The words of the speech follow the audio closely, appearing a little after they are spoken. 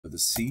the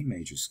C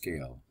major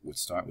scale would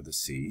start with a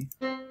C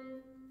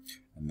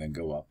and then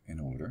go up in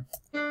order.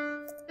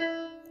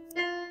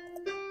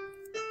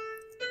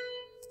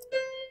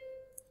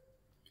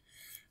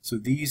 So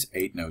these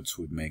 8 notes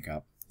would make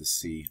up the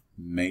C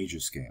major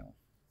scale.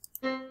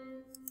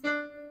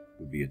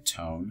 Would be a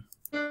tone,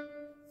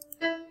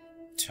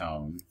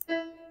 tone,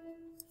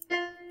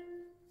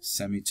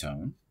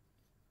 semitone,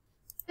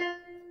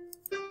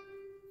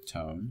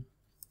 tone,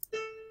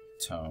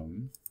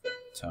 tone,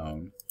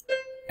 tone,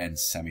 and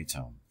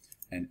semitone.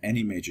 And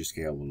any major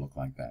scale will look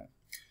like that.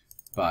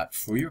 But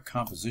for your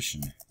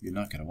composition, you're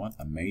not going to want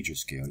a major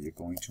scale. You're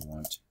going to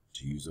want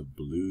to use a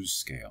blues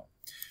scale.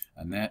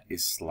 And that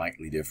is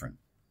slightly different.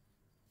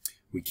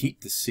 We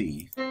keep the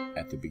C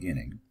at the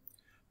beginning,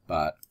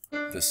 but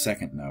the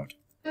second note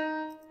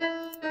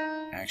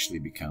actually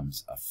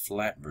becomes a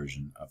flat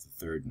version of the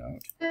third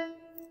note.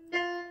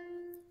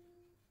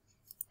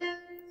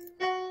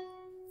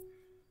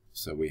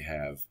 So we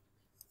have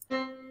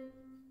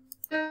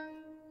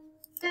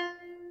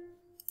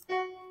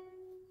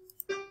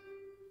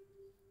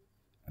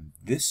and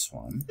this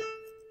one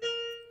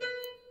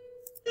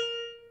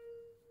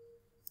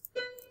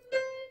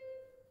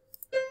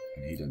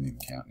and he doesn't even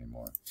count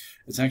anymore.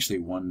 It's actually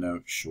one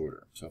note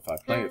shorter. So if I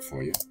play it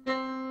for you,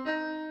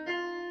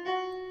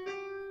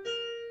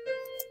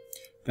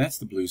 that's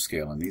the blues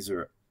scale, and these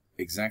are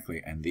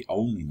exactly and the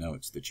only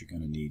notes that you're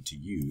going to need to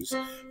use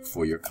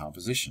for your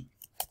composition.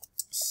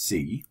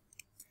 C,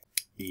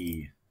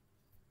 E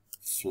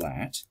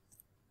flat,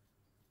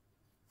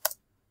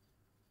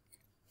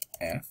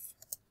 F,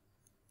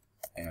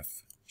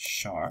 F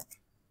sharp,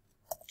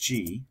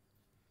 G,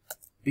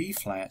 B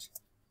flat,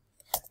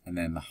 and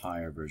then the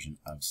higher version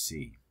of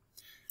C.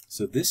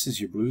 So this is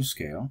your blues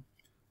scale.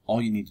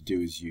 All you need to do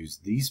is use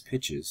these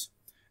pitches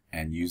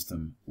and use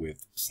them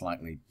with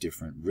slightly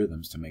different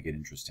rhythms to make it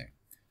interesting.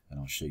 And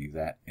I'll show you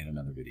that in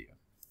another video.